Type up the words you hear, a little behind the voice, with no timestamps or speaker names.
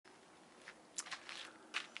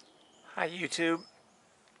Hi YouTube.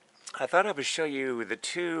 I thought I would show you the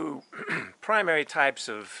two primary types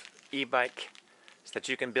of e-bike that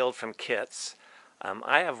you can build from kits.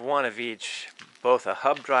 I have one of each, both a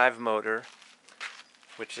hub drive motor,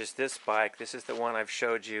 which is this bike. This is the one I've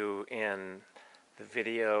showed you in the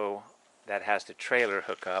video that has the trailer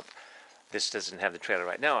hookup. This doesn't have the trailer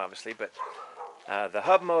right now, obviously, but the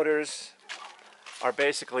hub motors are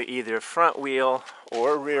basically either front wheel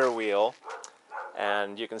or rear wheel,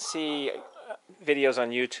 and you can see videos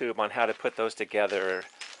on YouTube on how to put those together.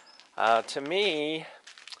 To me,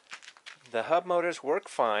 the hub motors work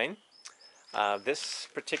fine. This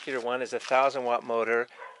particular one is a 1,000-watt motor.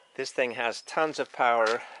 This thing has tons of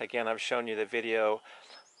power. Again, I've shown you the video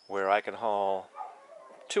where I can haul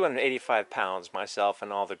 285 pounds myself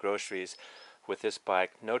and all the groceries with this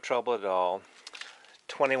bike. No trouble at all.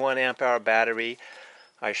 21 amp hour battery.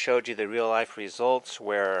 I showed you the real life results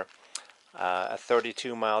where a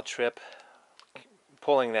 32-mile trip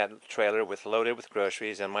pulling that trailer loaded with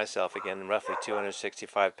groceries and myself, again roughly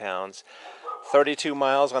 265 pounds, 32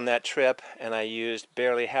 miles on that trip, and I used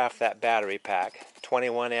barely half that battery pack.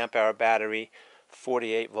 21 amp hour battery,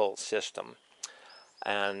 48 volt system.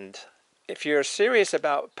 And if you're serious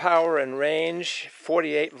about power and range,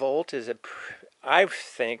 48 volt is I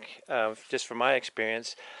think, just from my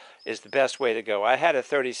experience, is the best way to go. I had a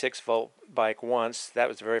 36 volt bike once. That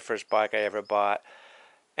was the very first bike I ever bought.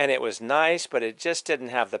 And it was nice, but it just didn't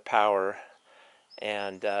have the power.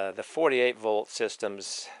 And the 48 volt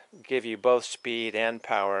systems give you both speed and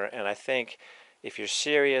power. And I think if you're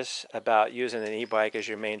serious about using an e-bike as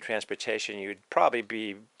your main transportation, you'd probably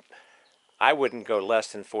be, I wouldn't go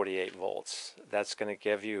less than 48 volts. That's going to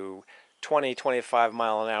give you 20, 25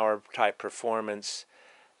 mile an hour type performance,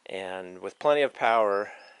 and with plenty of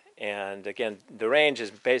power. And again, the range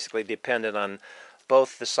is basically dependent on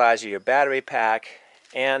both the size of your battery pack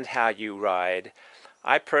and how you ride.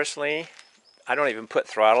 I personally, I don't even put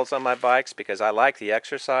throttles on my bikes because I like the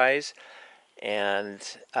exercise, and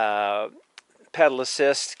pedal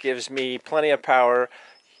assist gives me plenty of power.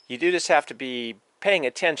 You do just have to be paying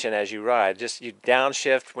attention as you ride. Just you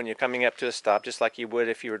downshift when you're coming up to a stop, just like you would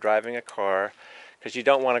if you were driving a car, because you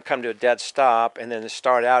don't want to come to a dead stop and then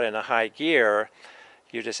start out in a high gear.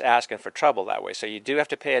 You're just asking for trouble that way. So you do have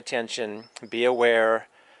to pay attention, be aware,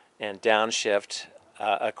 and downshift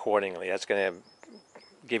accordingly. That's going to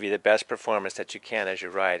give you the best performance that you can as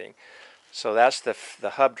you're riding. So that's the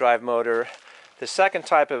hub drive motor. The second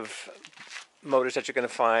type of motors that you're going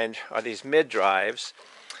to find are these mid drives,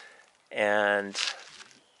 and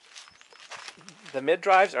the mid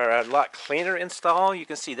drives are a lot cleaner install. You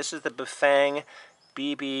can see this is the Bafang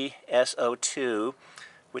BBSO2,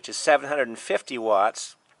 which is 750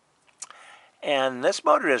 watts. And this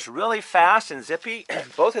motor is really fast and zippy.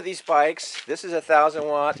 Both of these bikes, this is 1,000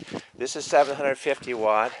 watt, this is 750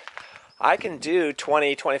 watt. I can do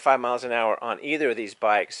 20, 25 miles an hour on either of these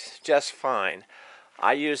bikes just fine.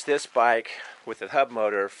 I use this bike with the hub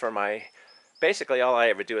motor for basically all I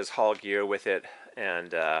ever do is haul gear with it,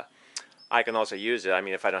 and I can also use it. I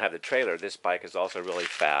mean, if I don't have the trailer, this bike is also really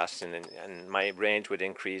fast, and my range would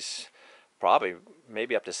increase probably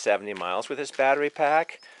maybe up to 70 miles with this battery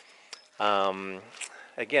pack.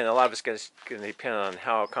 Again, a lot of it's going to depend on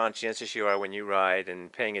how conscientious you are when you ride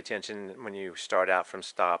and paying attention when you start out from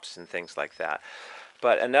stops and things like that.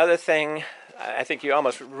 But another thing, I think you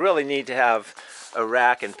almost really need to have a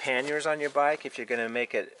rack and panniers on your bike if you're going to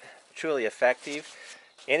make it truly effective.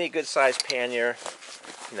 Any good sized pannier,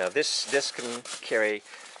 you know, this can carry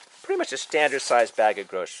pretty much a standard sized bag of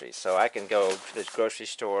groceries. So I can go to the grocery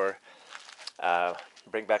store,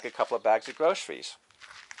 bring back a couple of bags of groceries.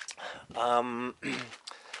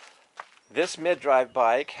 This mid-drive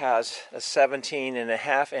bike has a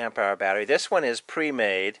 17.5 amp hour battery. This one is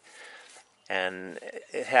pre-made, and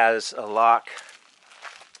it has a lock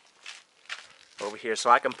over here, so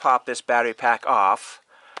I can pop this battery pack off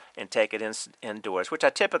and take it indoors, which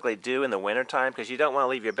I typically do in the wintertime because you don't want to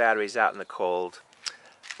leave your batteries out in the cold.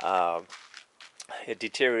 It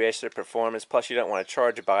deteriorates their performance, plus you don't want to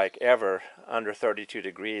charge a bike ever under 32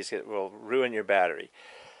 degrees. It will ruin your battery.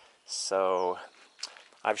 So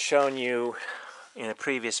I've shown you in a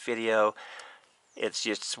previous video, it's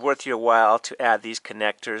just worth your while to add these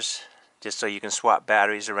connectors just so you can swap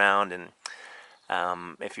batteries around. And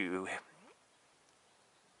if you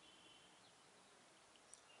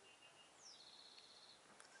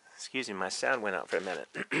excuse me, my sound went out for a minute.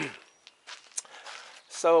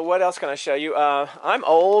 So what else can I show you? I'm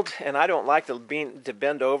old and I don't like to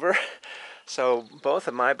bend over, so both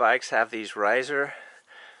of my bikes have these riser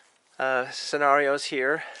scenarios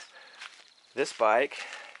here. This bike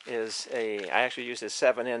is I actually use this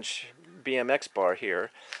 7-inch BMX bar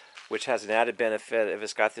here, which has an added benefit if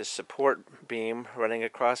it's got this support beam running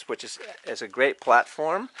across, which is a great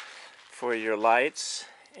platform for your lights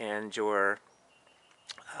and your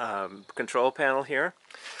control panel here.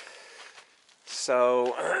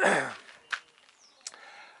 So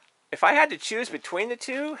if I had to choose between the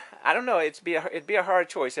two, I don't know, it'd be a hard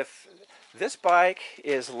choice. If this bike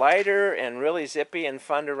is lighter and really zippy and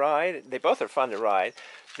fun to ride, they both are fun to ride.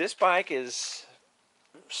 This bike is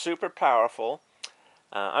super powerful.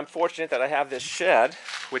 I'm fortunate that I have this shed,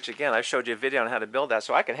 which again, I showed you a video on how to build that,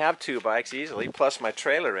 so I can have 2 bikes easily, plus my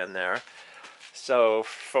trailer in there. So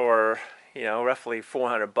for, you know, roughly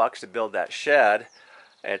 $400 to build that shed,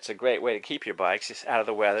 it's a great way to keep your bikes out of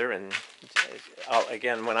the weather. And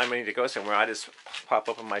again, when I'm ready to go somewhere, I just pop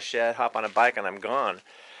up in my shed, hop on a bike, and I'm gone.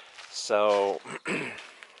 So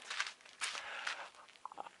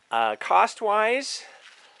cost-wise,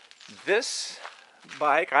 this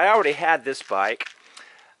bike, I already had this bike.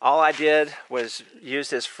 All I did was use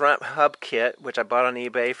this front hub kit, which I bought on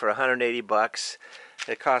eBay for $180.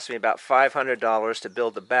 It cost me about $500 to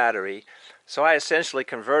build the battery. So I essentially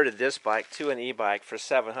converted this bike to an e-bike for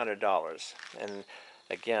 $700. And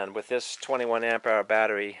again, with this 21 amp hour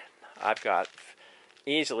battery, I've got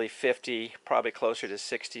easily 50, probably closer to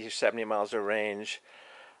 60 or 70 miles of range.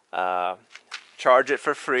 Charge it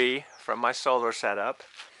for free from my solar setup.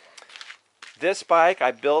 This bike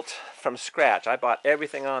I built from scratch. I bought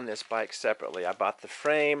everything on this bike separately. I bought the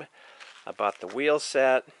frame, I bought the wheel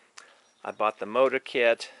set, I bought the motor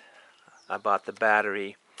kit, I bought the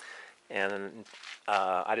battery, and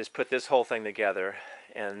I just put this whole thing together.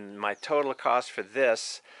 And my total cost for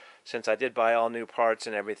this, since I did buy all new parts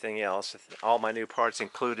and everything else, all my new parts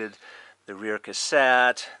included the rear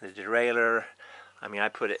cassette, the derailleur. I mean, I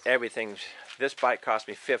put everything. This bike cost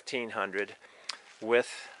me $1,500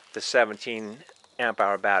 with the 17 amp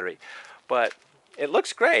hour battery. But it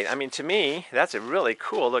looks great. I mean, to me, that's a really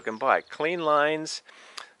cool looking bike. Clean lines.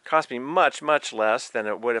 Cost me much, much less than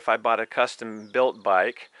it would if I bought a custom built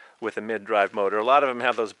bike with a mid-drive motor. A lot of them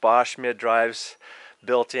have those Bosch mid-drives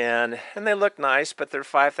built in, and they look nice, but they're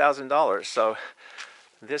 $5,000. So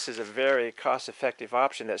this is a very cost-effective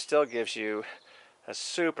option that still gives you a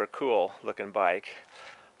super cool looking bike.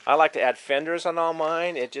 I like to add fenders on all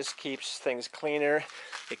mine. It just keeps things cleaner.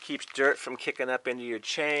 It keeps dirt from kicking up into your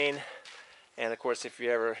chain. And of course, if you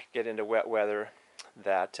ever get into wet weather,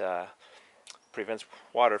 that prevents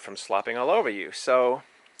water from slopping all over you. So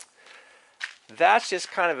that's just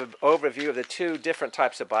kind of an overview of the 2 different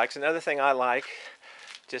types of bikes. Another thing I like,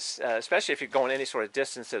 just especially if you're going any sort of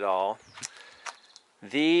distance at all,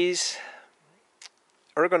 these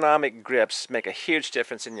ergonomic grips make a huge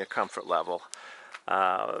difference in your comfort level.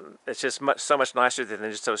 It's just so much nicer than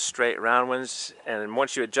just those straight round ones, and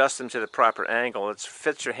once you adjust them to the proper angle, it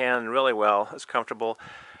fits your hand really well. It's comfortable.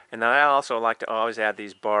 And then I also like to always add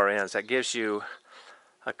these bar ends. That gives you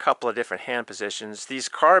a couple of different hand positions. These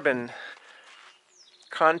carbon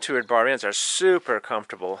contoured bar ends are super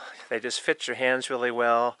comfortable. They just fit your hands really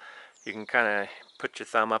well. You can kind of put your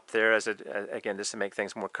thumb up there again, just to make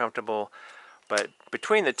things more comfortable. But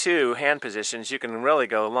between the 2 hand positions, you can really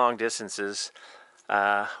go long distances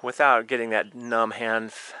without getting that numb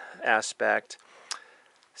hand aspect.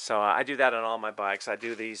 So I do that on all my bikes. I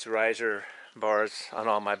do these riser bars on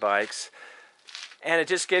all my bikes. And it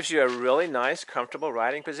just gives you a really nice, comfortable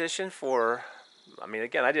riding position for, I mean,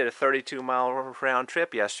 again, I did a 32-mile round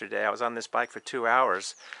trip yesterday. I was on this bike for 2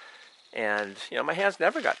 hours. And, you know, my hands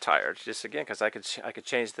never got tired, just again, because I could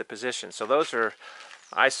change the position. So those are,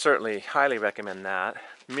 I certainly highly recommend that.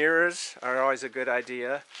 Mirrors are always a good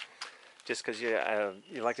idea, just because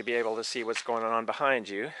you like to be able to see what's going on behind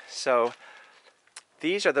you. So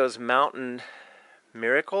these are those Mountain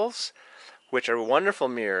Miracles, which are wonderful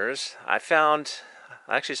mirrors. I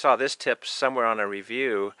actually saw this tip somewhere on a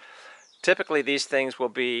review. Typically these mirrors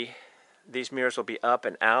will be up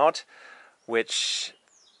and out, which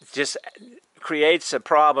just creates a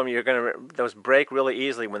problem. Those break really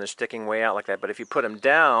easily when they're sticking way out like that. But if you put them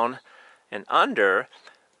down and under,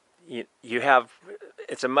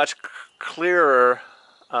 it's a much clearer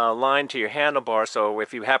line to your handlebar. So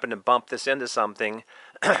if you happen to bump this into something,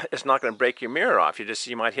 it's not going to break your mirror off.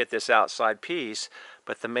 You might hit this outside piece,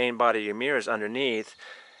 but the main body of your mirror is underneath.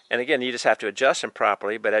 And again, you just have to adjust them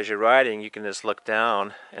properly. But as you're riding, you can just look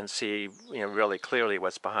down and see, really clearly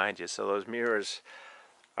what's behind you. So those mirrors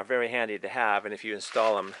are very handy to have. And if you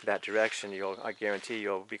install them that direction, I guarantee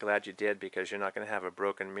you'll be glad you did, because you're not going to have a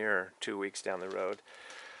broken mirror 2 weeks down the road.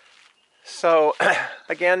 So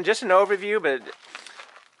again, just an overview, but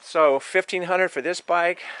So $1,500 for this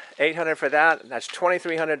bike, $800 for that. That's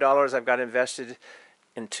 $2,300 I've got invested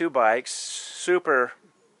in two bikes. Super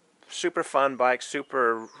fun bikes,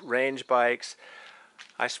 super range bikes.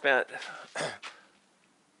 I spent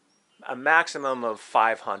a maximum of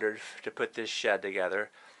 $500 to put this shed together.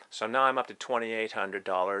 So now I'm up to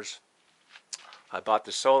 $2,800. I bought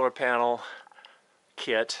the solar panel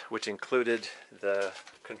kit, which included the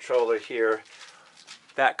controller here.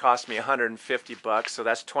 That cost me $150, so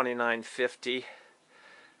that's $29.50.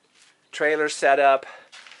 Trailer setup,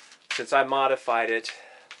 since I modified it,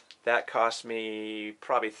 that cost me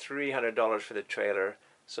probably $300 for the trailer,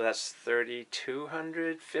 so that's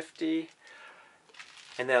 $3,250.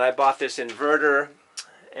 And then I bought this inverter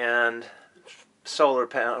and solar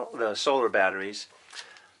panel, the solar batteries.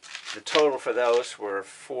 The total for those were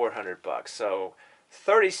 $400, so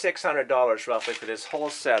 $3,600 roughly for this whole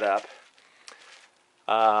setup.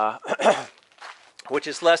 Which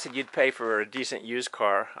is less than you'd pay for a decent used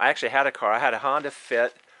car. I actually had a car. I had a Honda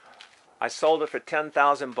Fit. I sold it for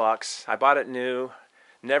 $10,000. I bought it new,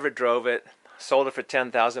 never drove it, sold it for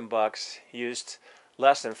 $10,000, used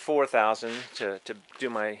less than $4,000 to do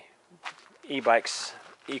my e-bikes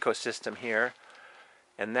ecosystem here.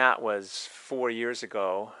 And that was 4 years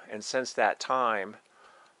ago. And since that time,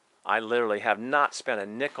 I literally have not spent a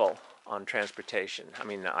nickel on transportation. I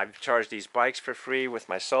mean, I've charged these bikes for free with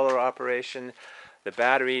my solar operation. The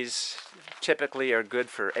batteries typically are good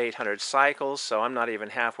for 800 cycles, so I'm not even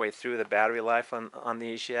halfway through the battery life on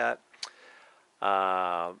these yet.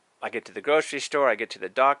 I get to the grocery store, I get to the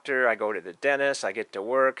doctor, I go to the dentist, I get to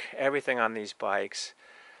work, everything on these bikes.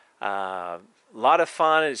 A lot of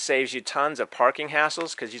fun. It saves you tons of parking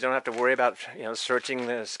hassles because you don't have to worry about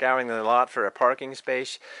scouring the lot for a parking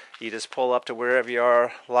space. You just pull up to wherever you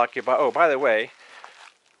are, lock your bike. Oh, by the way,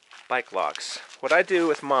 bike locks. What I do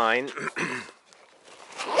with mine,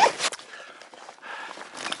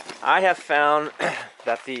 I have found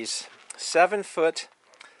that these 7-foot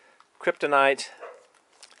kryptonite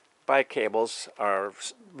bike cables are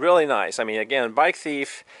really nice. I mean, again, bike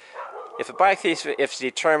thief. If a bike thief is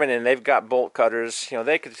determined and they've got bolt cutters, you know,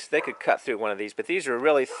 they could cut through one of these. But these are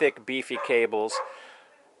really thick, beefy cables,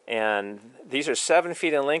 and these are 7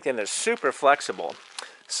 feet in length, and they're super flexible.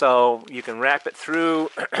 So you can wrap it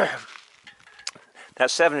through.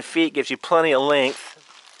 That 7 feet gives you plenty of length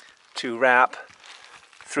to wrap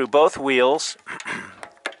through both wheels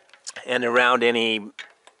and around any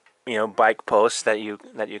bike posts that you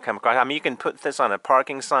come across. I mean, you can put this on a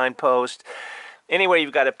parking sign post. Anywhere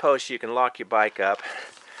you've got a post, you can lock your bike up.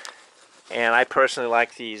 And I personally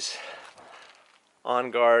like these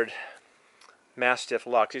On Guard Mastiff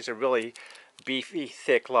locks. These are really beefy,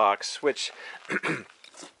 thick locks, which,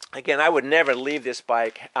 again, I would never leave this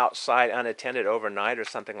bike outside unattended overnight or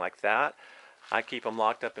something like that. I keep them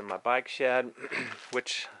locked up in my bike shed,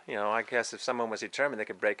 which, I guess if someone was determined, they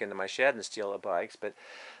could break into my shed and steal the bikes. But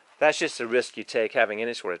that's just a risk you take having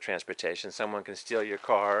any sort of transportation. Someone can steal your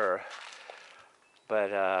car.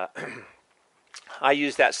 But I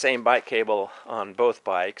use that same bike cable on both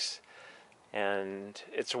bikes, and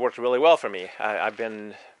it's worked really well for me. I've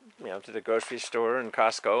been to the grocery store and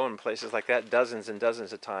Costco and places like that dozens and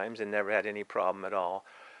dozens of times and never had any problem at all.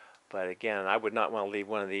 But again, I would not want to leave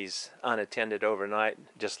one of these unattended overnight,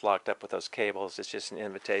 just locked up with those cables. It's just an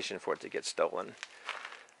invitation for it to get stolen.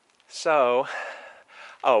 So,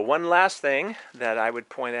 one last thing that I would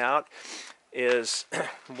point out is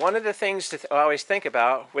one of the things to always think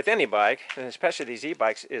about with any bike, and especially these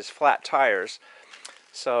e-bikes, is flat tires.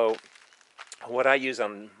 So what I use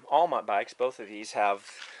on all my bikes, both of these have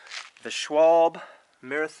the Schwalbe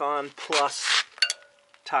Marathon Plus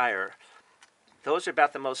tire. Those are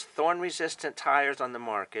about the most thorn-resistant tires on the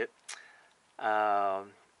market.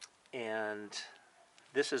 And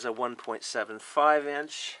this is a 1.75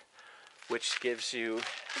 inch. Which gives you,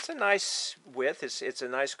 it's a nice width,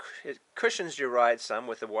 it cushions your ride some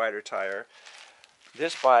with a wider tire.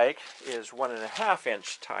 This bike is 1.5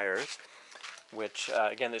 inch tires, which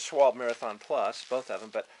again, the Schwalbe Marathon Plus, both of them,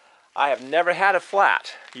 but I have never had a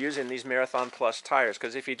flat using these Marathon Plus tires,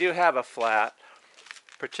 because if you do have a flat,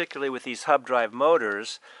 particularly with these hub drive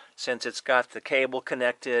motors, since it's got the cable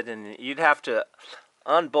connected, and you'd have to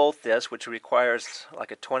unbolt this, which requires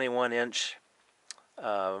like a 21 inch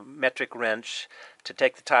metric wrench to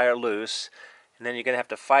take the tire loose, and then you're going to have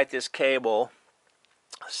to fight this cable.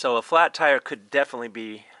 So a flat tire could definitely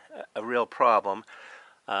be a real problem.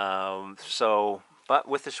 But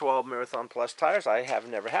with the Schwalbe Marathon Plus tires, I have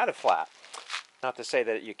never had a flat. Not to say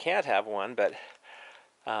that you can't have one, but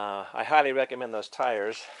I highly recommend those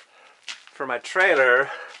tires. For my trailer,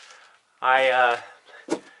 I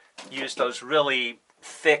use those really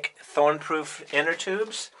thick thorn-proof inner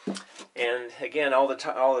tubes. And again, all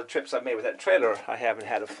the trips I've made with that trailer, I haven't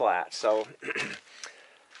had a flat. So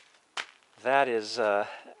that is, I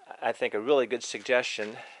think, a really good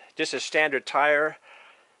suggestion. Just a standard tire,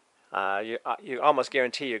 you almost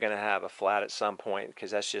guarantee you're going to have a flat at some point,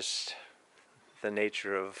 because that's just the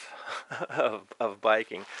nature of, of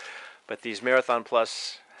biking. But these Marathon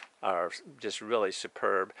Plus are just really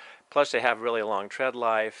superb. Plus they have really long tread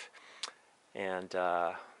life, and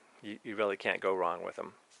you really can't go wrong with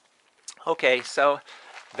them. Okay, so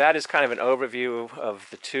that is kind of an overview of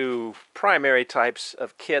the two primary types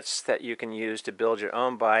of kits that you can use to build your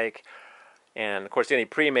own bike. And of course, any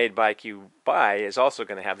pre-made bike you buy is also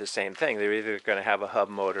going to have the same thing. They're either going to have a hub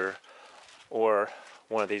motor or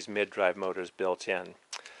one of these mid-drive motors built in.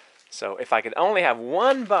 So if I could only have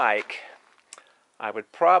one bike, I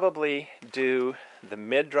would probably do the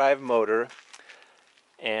mid-drive motor,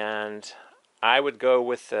 and I would go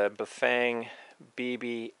with the Bafang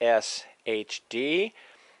BBS HD,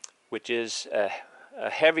 which is a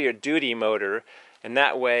heavier duty motor, and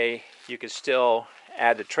that way you could still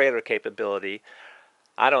add the trailer capability.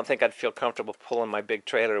 I don't think I'd feel comfortable pulling my big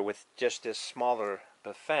trailer with just this smaller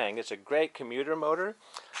Bafang. It's a great commuter motor.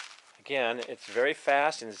 Again, it's very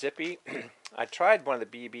fast and zippy. I tried one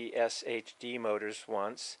of the BBS HD motors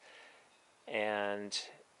once, and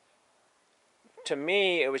to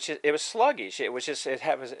me it was sluggish. It was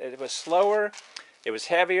slower, it was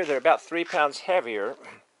heavier. They're about 3 pounds heavier,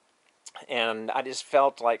 and I just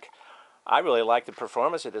felt like I really liked the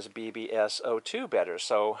performance of this BBS 02 better.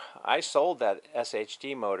 So I sold that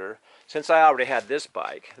SHD motor, since I already had this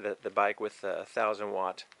bike, the bike with the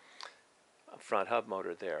 1,000-watt front hub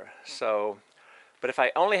motor there. So, but if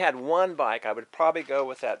I only had one bike, I would probably go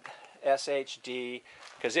with that SHD,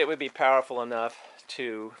 because it would be powerful enough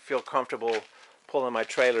to feel comfortable pulling my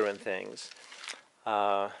trailer and things.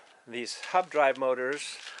 These hub drive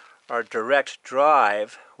motors are direct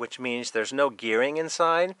drive, which means there's no gearing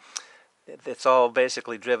inside. It's all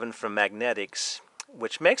basically driven from magnetics,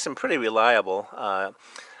 which makes them pretty reliable.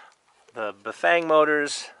 The Bafang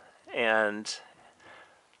motors and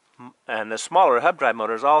the smaller hub drive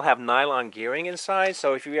motors all have nylon gearing inside,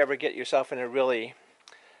 so if you ever get yourself in a really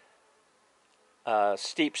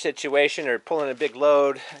steep situation or pulling a big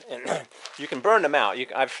load, and you can burn them out.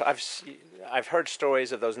 I've heard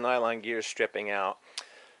stories of those nylon gears stripping out.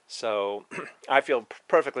 So I feel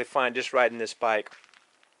perfectly fine just riding this bike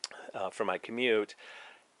for my commute,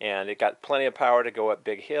 and it got plenty of power to go up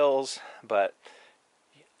big hills, but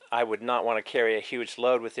I would not want to carry a huge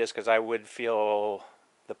load with this, because I would feel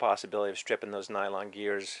the possibility of stripping those nylon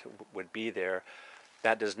gears would be there.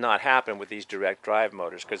 That does not happen with these direct drive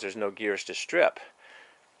motors, because there's no gears to strip.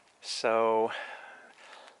 So,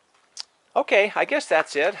 okay, I guess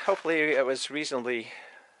that's it. Hopefully it was reasonably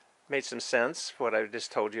made some sense, what I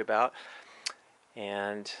just told you about.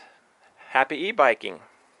 And happy e-biking.